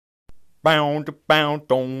Bow, bow,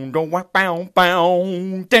 dong, dong, wah, bow,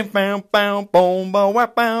 bow, ding, bow, bow, boom, bow, wah,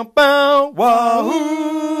 bow, bow,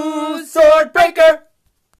 wahoo, Swordbreaker!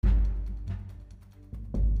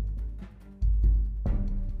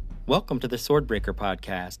 Welcome to the Swordbreaker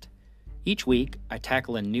podcast. Each week, I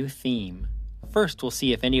tackle a new theme. First, we'll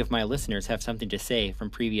see if any of my listeners have something to say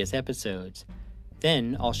from previous episodes.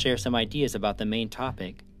 Then, I'll share some ideas about the main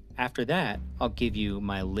topic. After that, I'll give you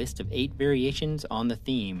my list of 8 variations on the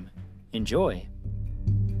theme. Enjoy!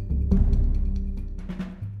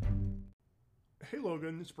 Hey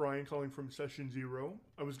Logan, it's Brian calling from Session Zero.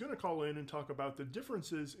 I was going to call in and talk about the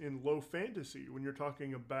differences in low fantasy when you're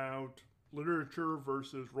talking about literature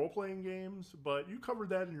versus role-playing games, but you covered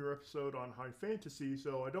that in your episode on high fantasy,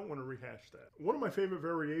 so I don't want to rehash that. One of my favorite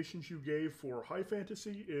variations you gave for high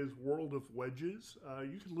fantasy is World of Wedges.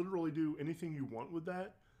 You can literally do anything you want with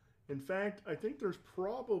that. In fact, I think there's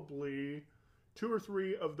probably 2 or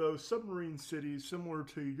 3 of those submarine cities similar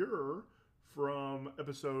to your from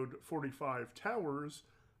episode 45 Towers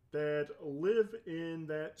that live in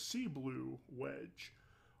that sea blue wedge.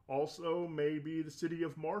 Also, maybe the city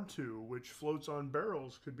of Martu, which floats on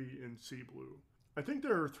barrels, could be in sea blue. I think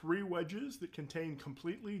there are 3 wedges that contain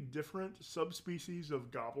completely different subspecies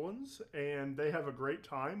of goblins, and they have a great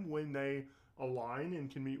time when they align and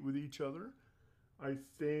can meet with each other. I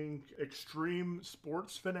think extreme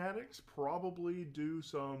sports fanatics probably do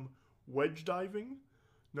some wedge diving,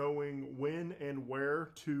 knowing when and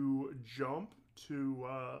where to jump to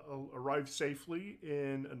arrive safely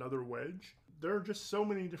in another wedge. There are just so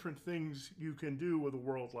many different things you can do with a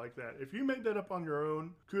world like that. If you made that up on your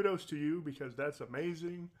own, kudos to you, because that's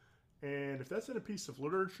amazing. And if that's in a piece of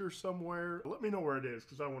literature somewhere, let me know where it is,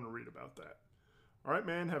 because I want to read about that. All right,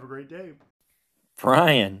 man, have a great day.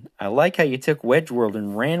 Brian, I like how you took Wedgeworld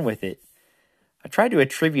and ran with it. I try to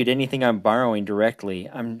attribute anything I'm borrowing directly.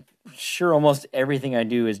 I'm sure almost everything I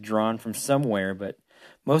do is drawn from somewhere, but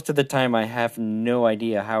most of the time I have no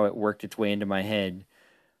idea how it worked its way into my head.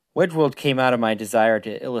 Wedgeworld came out of my desire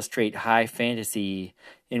to illustrate high fantasy,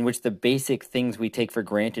 in which the basic things we take for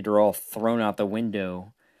granted are all thrown out the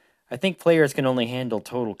window. I think players can only handle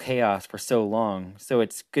total chaos for so long, so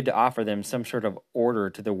it's good to offer them some sort of order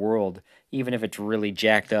to the world, even if it's really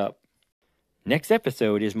jacked up. Next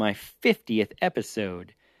episode is my 50th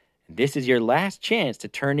episode. This is your last chance to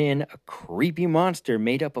turn in a creepy monster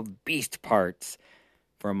made up of beast parts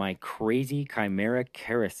for my crazy Chimera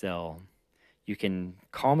Carousel. You can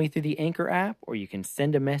call me through the Anchor app, or you can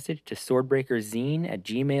send a message to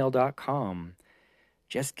swordbreakerzine@gmail.com.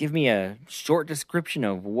 Just give me a short description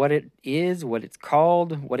of what it is, what it's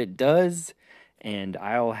called, what it does, and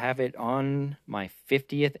I'll have it on my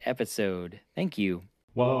 50th episode. Thank you.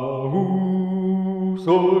 Wahoo,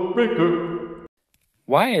 Swordbreaker!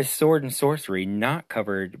 Why is sword and sorcery not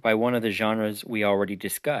covered by one of the genres we already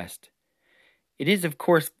discussed? It is, of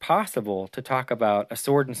course, possible to talk about a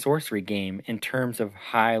sword and sorcery game in terms of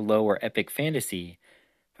high, low, or epic fantasy,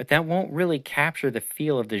 but that won't really capture the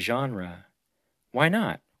feel of the genre. Why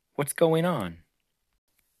not? What's going on?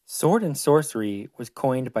 Sword and sorcery was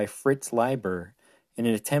coined by Fritz Leiber in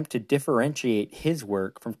an attempt to differentiate his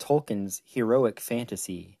work from Tolkien's heroic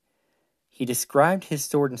fantasy. He described his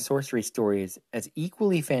sword and sorcery stories as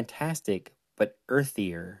equally fantastic, but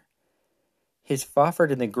earthier. His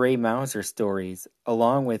Fafhrd and the Grey Mouser stories,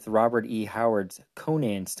 along with Robert E. Howard's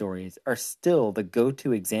Conan stories, are still the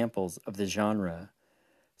go-to examples of the genre.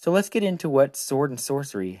 So let's get into what sword and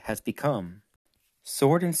sorcery has become.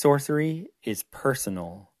 Sword and sorcery is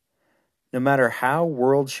personal. No matter how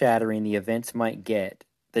world-shattering the events might get,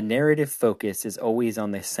 the narrative focus is always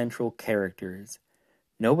on the central characters.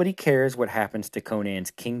 Nobody cares what happens to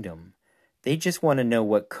Conan's kingdom. They just want to know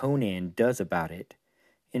what Conan does about it.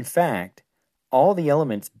 In fact, all the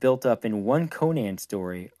elements built up in one Conan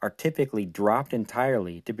story are typically dropped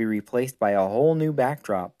entirely to be replaced by a whole new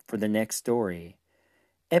backdrop for the next story.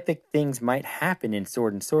 Epic things might happen in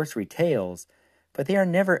sword and sorcery tales, but they are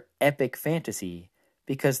never epic fantasy,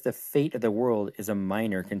 because the fate of the world is a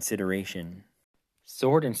minor consideration.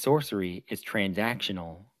 Sword and sorcery is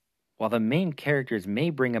transactional. While the main characters may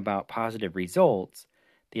bring about positive results,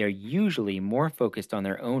 they are usually more focused on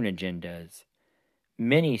their own agendas.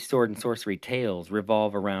 Many sword and sorcery tales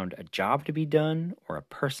revolve around a job to be done or a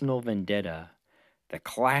personal vendetta. The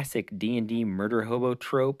classic D&D murder hobo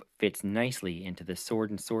trope fits nicely into the sword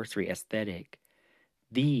and sorcery aesthetic.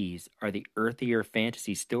 These are the earthier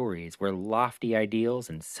fantasy stories where lofty ideals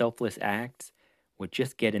and selfless acts would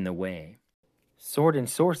just get in the way. Sword and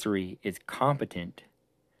sorcery is competent.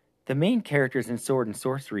 The main characters in sword and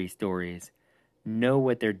sorcery stories know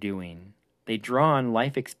what they're doing. They draw on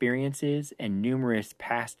life experiences and numerous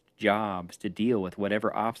past jobs to deal with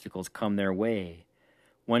whatever obstacles come their way.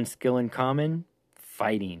 One skill in common?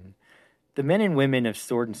 Fighting. The men and women of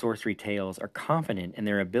sword and sorcery tales are confident in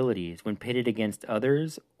their abilities when pitted against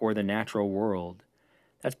others or the natural world.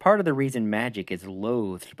 That's part of the reason magic is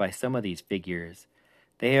loathed by some of these figures.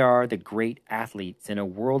 They are the great athletes in a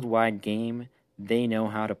worldwide game. They know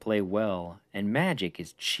how to play well, and magic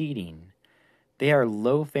is cheating. They are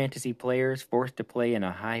low fantasy players forced to play in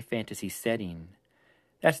a high fantasy setting.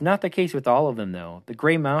 That's not the case with all of them, though. The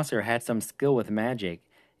Grey Mouser had some skill with magic,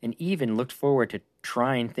 and even looked forward to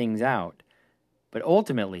trying things out. But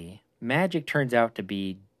ultimately, magic turns out to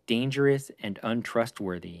be dangerous and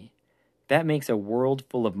untrustworthy. That makes a world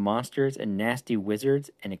full of monsters and nasty wizards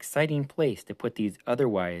an exciting place to put these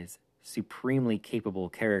otherwise supremely capable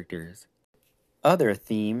characters. Other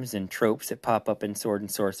themes and tropes that pop up in Sword and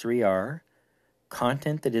Sorcery are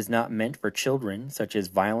content that is not meant for children, such as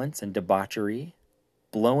violence and debauchery,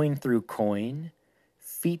 blowing through coin,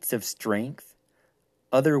 feats of strength,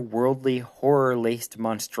 otherworldly horror-laced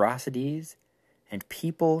monstrosities, and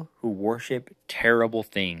people who worship terrible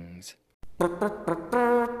things.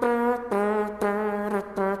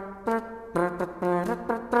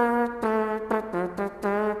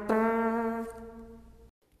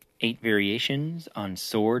 8 variations on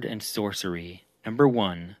sword and sorcery. Number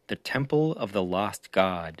 1, the Temple of the Lost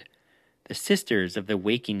God. The Sisters of the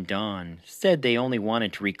Waking Dawn said they only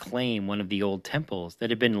wanted to reclaim one of the old temples that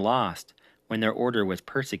had been lost when their order was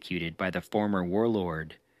persecuted by the former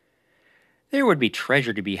warlord. There would be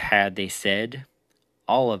treasure to be had, they said.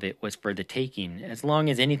 All of it was for the taking, as long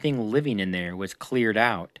as anything living in there was cleared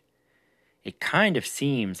out. It kind of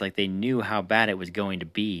seems like they knew how bad it was going to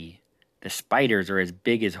be. The spiders are as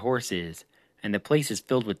big as horses, and the place is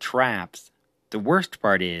filled with traps. The worst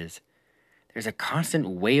part is, there's a constant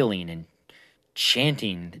wailing and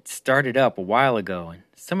chanting that started up a while ago, and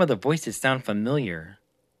some of the voices sound familiar,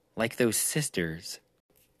 like those sisters.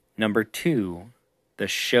 Number 2, the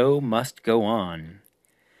show must go on.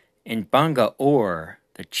 In Banga-Or,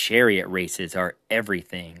 the chariot races are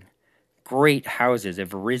everything. Great houses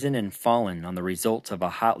have risen and fallen on the results of a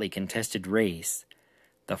hotly contested race.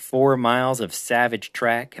 The 4 miles of savage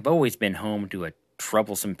track have always been home to a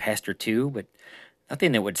troublesome pest or two, but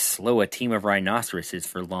nothing that would slow a team of rhinoceroses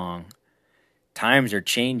for long. Times are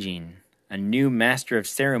changing. A new master of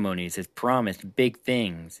ceremonies has promised big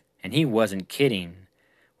things, and he wasn't kidding.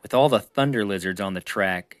 With all the thunder lizards on the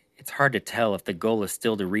track, it's hard to tell if the goal is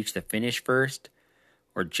still to reach the finish first,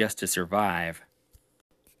 or just to survive.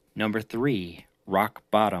 Number 3, rock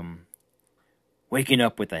bottom. Waking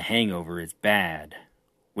up with a hangover is bad.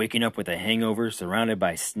 Waking up with a hangover surrounded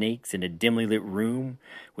by snakes in a dimly lit room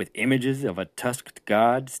with images of a tusked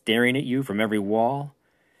god staring at you from every wall.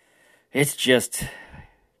 It's just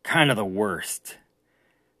kind of the worst.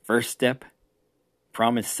 First step,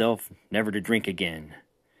 promise self never to drink again.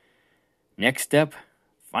 Next step,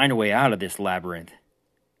 find a way out of this labyrinth.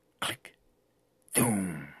 Click,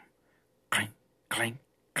 boom, clank, clank,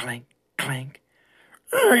 clank, clank.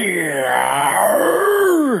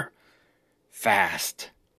 Fast.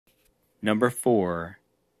 Number 4,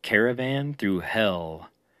 caravan through hell.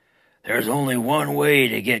 There's only one way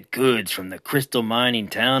to get goods from the crystal mining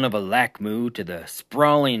town of Alakmu to the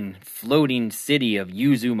sprawling, floating city of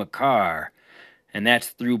Yuzu Makar, and that's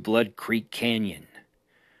through Blood Creek Canyon.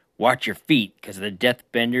 Watch your feet, because the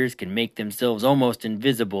Deathbenders can make themselves almost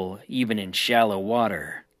invisible even in shallow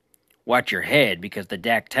water. Watch your head, because the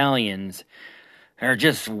Dactylians are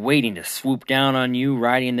just waiting to swoop down on you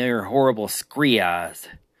riding their horrible skrias.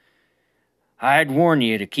 I'd warn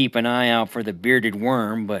you to keep an eye out for the bearded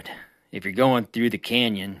worm, but if you're going through the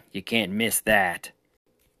canyon, you can't miss that.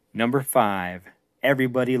 Number 5,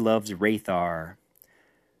 everybody loves Rathar.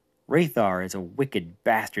 Rathar is a wicked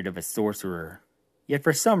bastard of a sorcerer, yet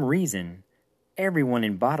for some reason, everyone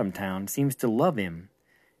in Bottomtown seems to love him.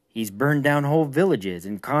 He's burned down whole villages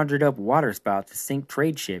and conjured up waterspouts to sink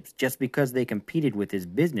trade ships just because they competed with his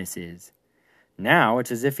businesses. Now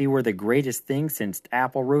it's as if he were the greatest thing since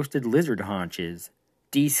apple-roasted lizard haunches.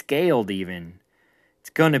 Descaled, even. It's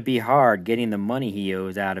gonna be hard getting the money he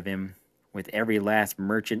owes out of him, with every last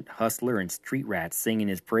merchant, hustler, and street rat singing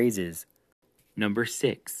his praises. Number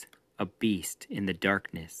 6, a beast in the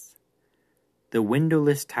darkness. The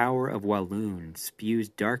windowless tower of Walloon spews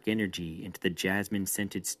dark energy into the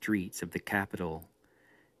jasmine-scented streets of the capital.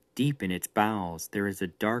 Deep in its bowels there is a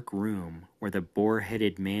dark room where the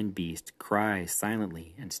boar-headed man-beast cries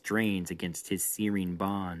silently and strains against his searing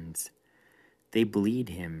bonds. They bleed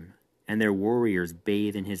him, and their warriors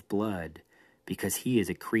bathe in his blood, because he is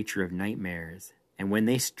a creature of nightmares, and when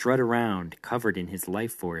they strut around covered in his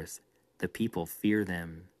life force, the people fear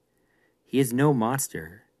them. He is no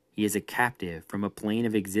monster. He is a captive from a plane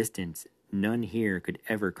of existence none here could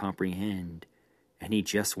ever comprehend, and he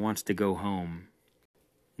just wants to go home.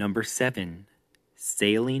 Number 7.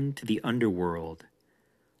 Sailing to the underworld.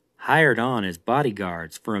 Hired on as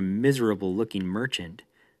bodyguards for a miserable-looking merchant,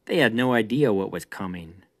 they had no idea what was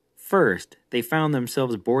coming. First, they found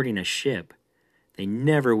themselves boarding a ship. They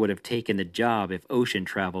never would have taken the job if ocean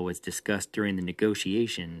travel was discussed during the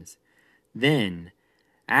negotiations. Then,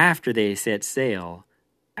 after they set sail,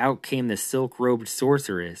 out came the silk-robed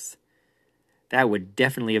sorceress. That would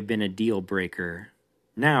definitely have been a deal-breaker.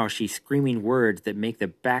 Now she's screaming words that make the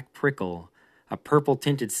back prickle. A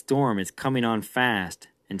purple-tinted storm is coming on fast,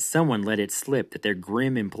 and someone let it slip that their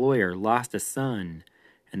grim employer lost a son,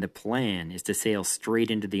 and the plan is to sail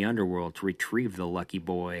straight into the underworld to retrieve the lucky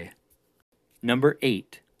boy. Number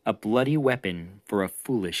 8. A bloody weapon for a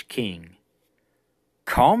foolish king.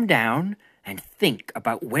 Calm down and think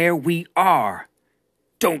about where we are.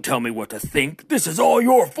 Don't tell me what to think. This is all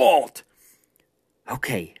your fault.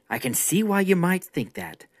 Okay, I can see why you might think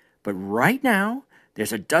that, but right now,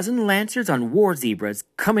 there's a dozen lancers on war zebras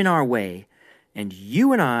coming our way, and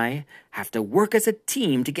you and I have to work as a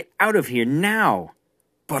team to get out of here now.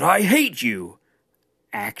 But I hate you.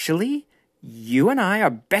 Actually, you and I are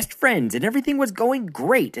best friends, and everything was going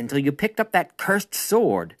great until you picked up that cursed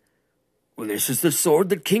sword. Well, this is the sword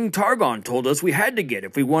that King Targon told us we had to get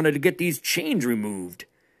if we wanted to get these chains removed.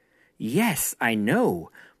 Yes, I know,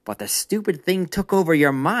 but the stupid thing took over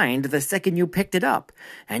your mind the second you picked it up,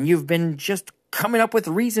 and you've been just coming up with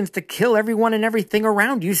reasons to kill everyone and everything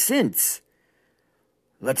around you since.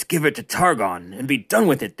 Let's give it to Targon and be done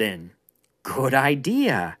with it then. Good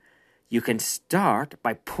idea. You can start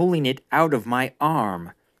by pulling it out of my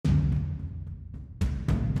arm.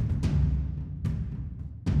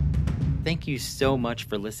 Thank you so much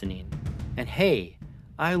for listening. And hey,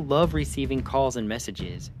 I love receiving calls and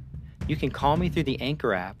messages. You can call me through the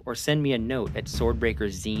Anchor app or send me a note at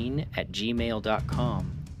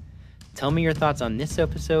swordbreakerzine@gmail.com. Tell me your thoughts on this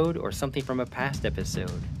episode or something from a past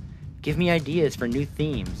episode. Give me ideas for new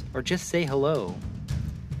themes or just say hello.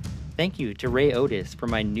 Thank you to Ray Otis for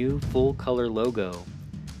my new full-color logo.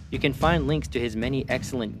 You can find links to his many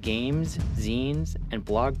excellent games, zines, and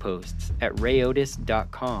blog posts at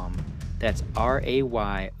rayotis.com. That's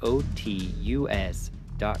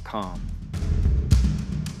RAYOTUS.com.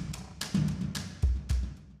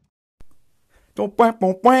 The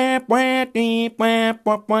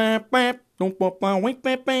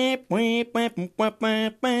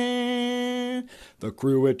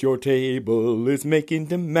crew at your table is making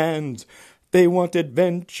demands. They want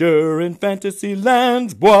adventure in fantasy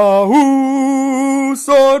lands. Wahoo,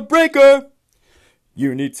 Swordbreaker!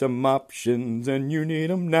 You need some options and you need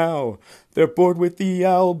 'em now. They're bored with the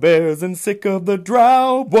owlbears and sick of the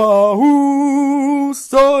drow. Wahoo,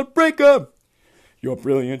 Swordbreaker! You're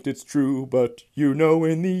brilliant, it's true, but you know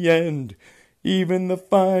in the end, even the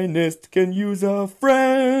finest can use a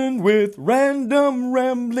friend. With random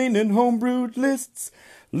rambling and homebrewed lists,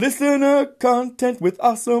 listener content with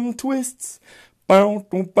awesome twists. Bow,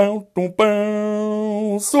 bow, bow,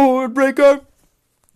 bow, Swordbreaker!